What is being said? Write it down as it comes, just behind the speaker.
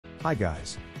Hi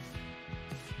guys.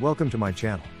 Welcome to my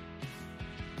channel.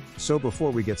 So before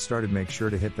we get started, make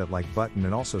sure to hit that like button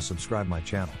and also subscribe my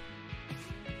channel.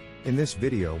 In this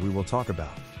video we will talk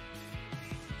about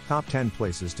top 10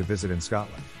 places to visit in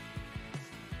Scotland.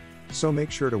 So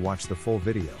make sure to watch the full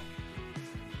video.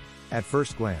 At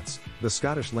first glance, the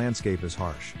Scottish landscape is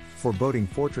harsh, foreboding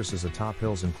fortresses atop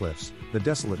hills and cliffs, the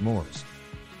desolate moors.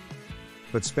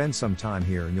 But spend some time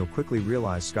here and you'll quickly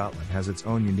realize Scotland has its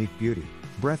own unique beauty,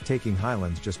 breathtaking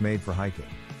highlands just made for hiking.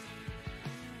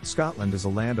 Scotland is a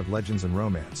land of legends and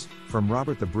romance, from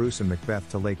Robert the Bruce and Macbeth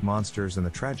to lake monsters and the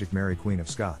tragic Mary Queen of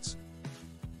Scots.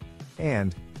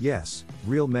 And, yes,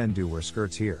 real men do wear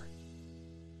skirts here.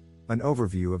 An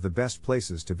overview of the best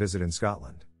places to visit in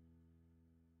Scotland.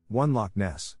 1. Loch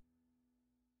Ness.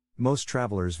 Most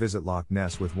travelers visit Loch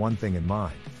Ness with one thing in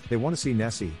mind: they want to see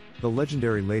Nessie, the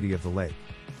legendary lady of the lake.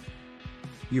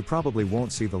 You probably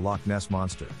won't see the Loch Ness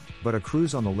Monster, but a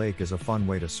cruise on the lake is a fun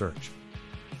way to search.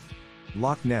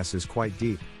 Loch Ness is quite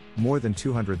deep, more than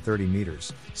 230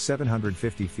 meters,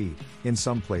 750 feet, in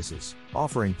some places,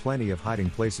 offering plenty of hiding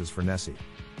places for Nessie.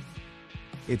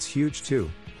 It's huge too,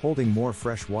 holding more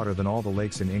fresh water than all the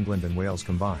lakes in England and Wales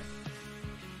combined.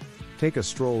 Take a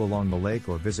stroll along the lake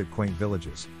or visit quaint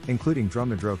villages, including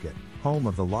Drumnadrochit, home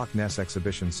of the Loch Ness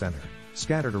Exhibition Centre,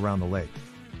 scattered around the lake.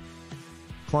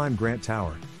 Climb Grant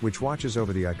Tower, which watches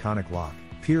over the iconic loch,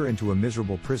 peer into a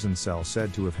miserable prison cell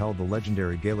said to have held the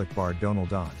legendary Gaelic bard Donal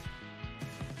Donn.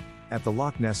 At the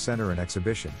Loch Ness Centre and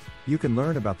Exhibition, you can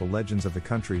learn about the legends of the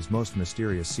country's most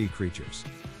mysterious sea creatures.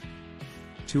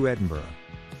 2. Edinburgh.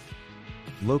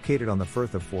 Located on the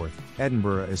Firth of Forth,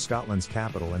 Edinburgh is Scotland's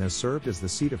capital and has served as the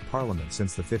seat of Parliament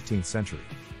since the 15th century.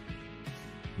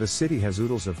 The city has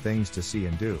oodles of things to see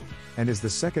and do, and is the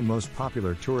second most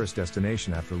popular tourist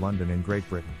destination after London in Great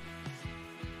Britain.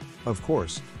 Of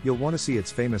course, you'll want to see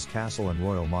its famous castle and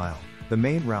Royal Mile, the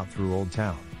main route through Old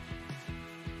Town.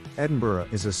 Edinburgh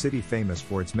is a city famous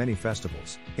for its many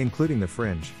festivals, including the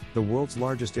Fringe, the world's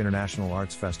largest international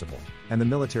arts festival, and the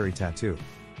Military Tattoo.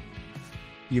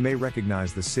 You may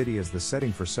recognize the city as the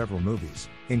setting for several movies,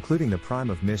 including The Prime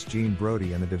of Miss Jean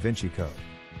Brodie and The Da Vinci Code.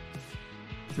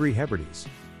 3. Hebrides.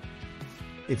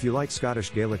 If you like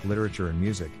Scottish Gaelic literature and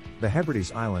music, the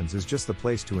Hebrides Islands is just the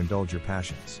place to indulge your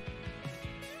passions.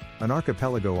 An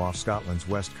archipelago off Scotland's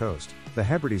west coast, the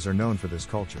Hebrides are known for this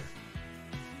culture.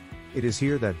 It is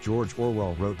here that George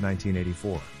Orwell wrote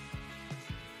 1984.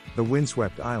 The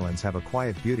windswept islands have a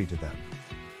quiet beauty to them.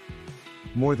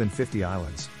 More than 50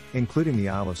 islands, including the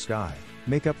Isle of Skye,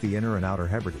 make up the Inner and Outer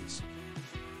Hebrides.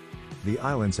 The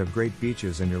islands have great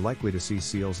beaches and you're likely to see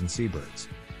seals and seabirds.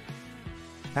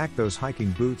 Pack those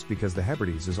hiking boots because the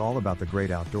Hebrides is all about the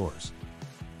great outdoors.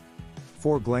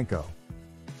 4. Glencoe.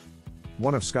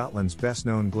 One of Scotland's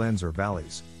best-known glens or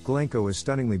valleys, Glencoe is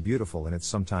stunningly beautiful in its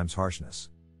sometimes harshness.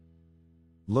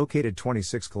 Located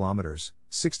 26 kilometers,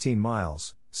 16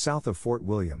 miles, south of Fort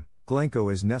William, Glencoe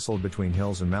is nestled between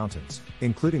hills and mountains,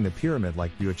 including the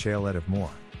pyramid-like Buachael Edith Moor.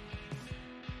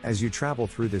 As you travel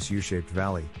through this U-shaped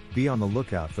valley, be on the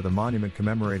lookout for the monument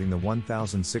commemorating the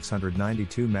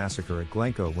 1692 massacre at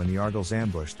Glencoe when the Argylls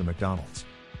ambushed the MacDonalds.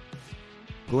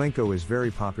 Glencoe is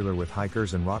very popular with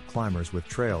hikers and rock climbers with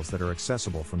trails that are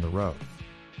accessible from the road.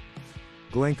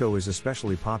 Glencoe is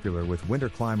especially popular with winter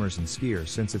climbers and skiers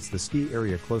since it's the ski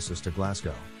area closest to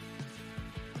Glasgow.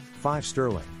 5.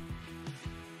 Stirling.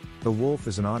 The wolf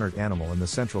is an honoured animal in the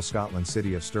central Scotland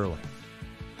city of Stirling.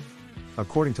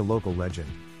 According to local legend,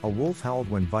 a wolf howled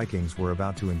when Vikings were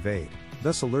about to invade,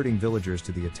 thus alerting villagers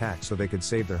to the attack so they could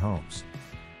save their homes.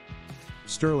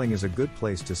 Stirling is a good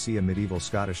place to see a medieval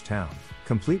Scottish town,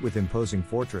 complete with imposing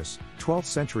fortress, 12th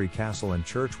century castle and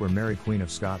church where Mary Queen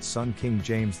of Scots' son King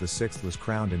James VI was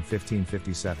crowned in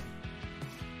 1557.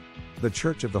 The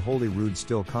Church of the Holyrood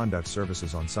still conducts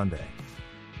services on Sunday.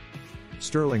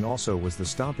 Stirling also was the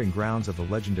stomping grounds of the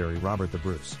legendary Robert the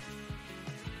Bruce.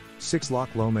 6. Loch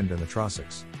Lomond and the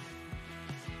Trossachs.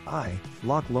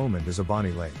 Loch Lomond is a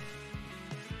bonny lake.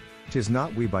 'Tis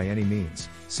not wee by any means,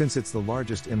 since it's the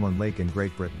largest inland lake in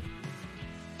Great Britain.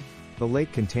 The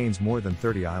lake contains more than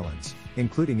 30 islands,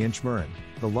 including Inchmurrin,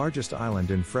 the largest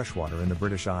island in freshwater in the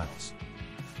British Isles.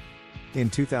 In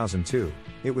 2002,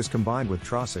 it was combined with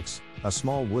Trossachs, a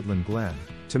small woodland glen,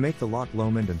 to make the Loch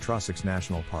Lomond and Trossachs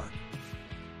National Park.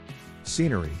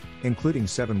 Scenery, including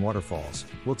 7 waterfalls,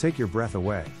 will take your breath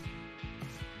away.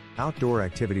 Outdoor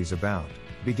activities abound,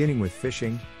 beginning with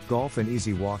fishing, golf and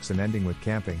easy walks and ending with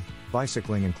camping,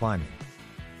 bicycling and climbing.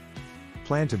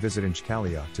 Plan to visit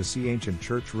Inchcalia to see ancient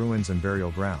church ruins and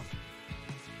burial ground.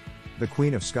 The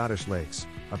Queen of Scottish Lakes,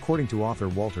 according to author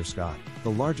Walter Scott,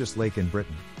 the largest lake in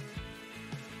Britain.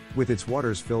 With its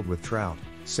waters filled with trout,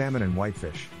 salmon and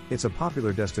whitefish, it's a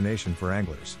popular destination for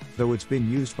anglers, though it's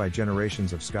been used by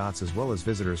generations of Scots as well as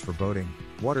visitors for boating,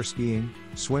 water skiing,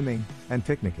 swimming, and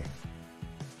picnicking.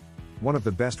 One of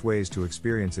the best ways to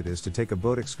experience it is to take a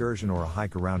boat excursion or a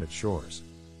hike around its shores.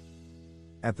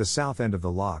 At the south end of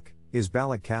the loch is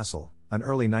Edinburgh Castle, an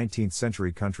early 19th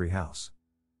century country house.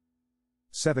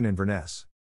 7. Inverness.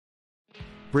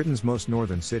 Britain's most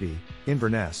northern city,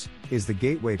 Inverness, is the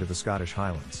gateway to the Scottish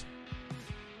Highlands.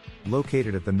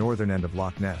 Located at the northern end of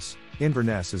Loch Ness,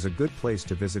 Inverness is a good place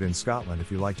to visit in Scotland if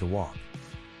you like to walk.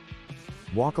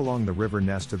 Walk along the River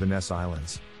Ness to the Ness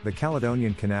Islands, the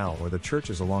Caledonian Canal or the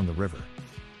churches along the river.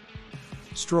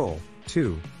 Stroll,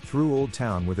 too, through Old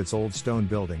Town with its old stone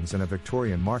buildings and a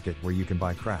Victorian market where you can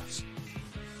buy crafts.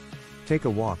 Take a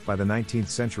walk by the 19th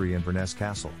century Inverness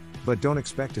Castle, but don't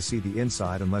expect to see the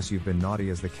inside unless you've been naughty,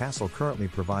 as the castle currently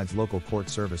provides local port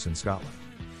service in Scotland.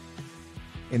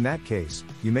 In that case,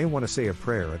 you may want to say a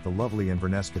prayer at the lovely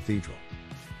Inverness Cathedral.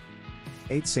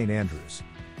 8. St. Andrews.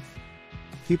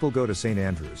 People go to St.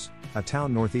 Andrews, a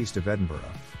town northeast of Edinburgh,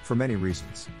 for many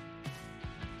reasons.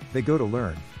 They go to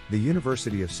learn. The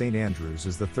University of St. Andrews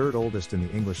is the third oldest in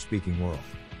the English-speaking world.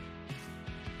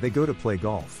 They go to play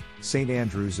golf. St.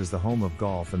 Andrews is the home of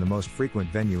golf and the most frequent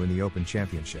venue in the Open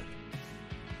Championship.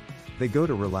 They go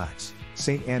to relax.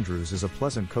 St. Andrews is a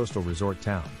pleasant coastal resort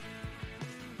town.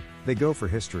 They go for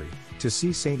history, to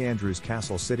see St. Andrews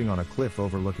Castle sitting on a cliff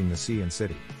overlooking the sea and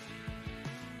city.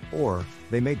 Or,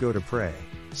 they may go to pray.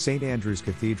 St. Andrews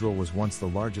Cathedral was once the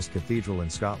largest cathedral in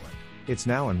Scotland. It's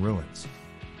now in ruins.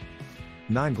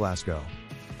 9. Glasgow.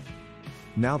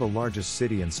 Now the largest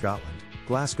city in Scotland,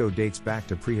 Glasgow dates back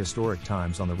to prehistoric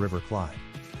times on the River Clyde.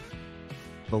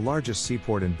 The largest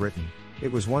seaport in Britain,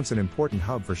 it was once an important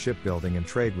hub for shipbuilding and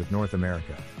trade with North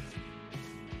America.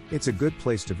 It's a good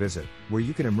place to visit, where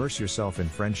you can immerse yourself in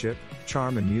friendship,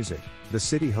 charm and music. The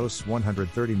city hosts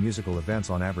 130 musical events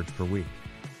on average per week.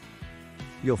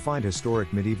 You'll find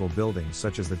historic medieval buildings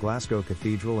such as the Glasgow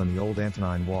Cathedral and the Old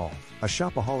Antonine Wall, a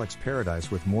shopaholic's paradise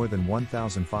with more than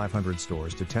 1,500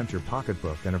 stores to tempt your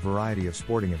pocketbook and a variety of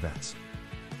sporting events.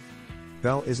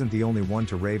 Bell isn't the only one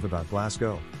to rave about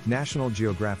Glasgow. National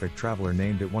Geographic Traveler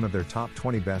named it one of their top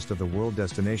 20 best of the world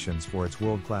destinations for its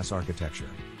world-class architecture.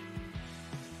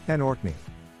 10. Orkney.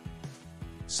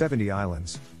 70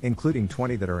 islands, including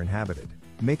 20 that are inhabited,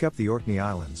 make up the Orkney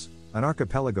Islands, an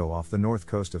archipelago off the north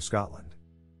coast of Scotland.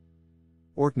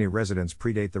 Orkney residents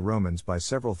predate the Romans by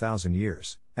several thousand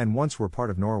years, and once were part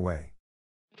of Norway.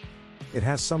 It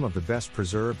has some of the best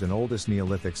preserved and oldest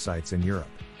Neolithic sites in Europe.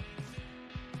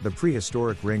 The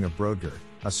prehistoric Ring of Brodgar,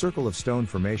 a circle of stone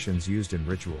formations used in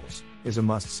rituals, is a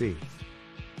must-see.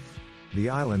 The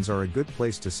islands are a good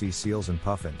place to see seals and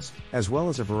puffins, as well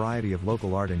as a variety of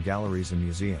local art and galleries and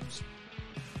museums.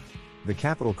 The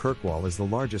capital Kirkwall is the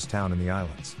largest town in the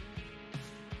islands.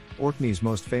 Orkney's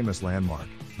most famous landmark,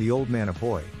 the Old Man of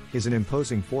Hoy, is an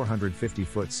imposing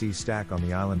 450-foot sea stack on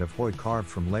the island of Hoy carved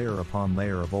from layer upon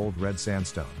layer of old red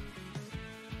sandstone.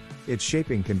 Its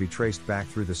shaping can be traced back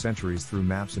through the centuries through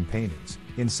maps and paintings.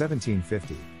 In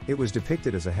 1750, it was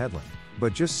depicted as a headland,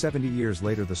 but just 70 years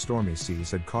later the stormy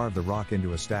seas had carved the rock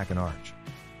into a stack and arch.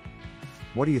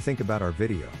 What do you think about our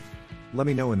video? Let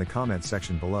me know in the comments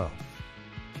section below.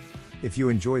 If you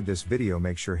enjoyed this video,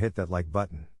 make sure hit that like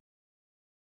button.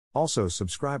 Also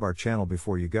subscribe our channel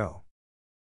before you go.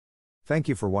 Thank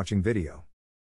you for watching video.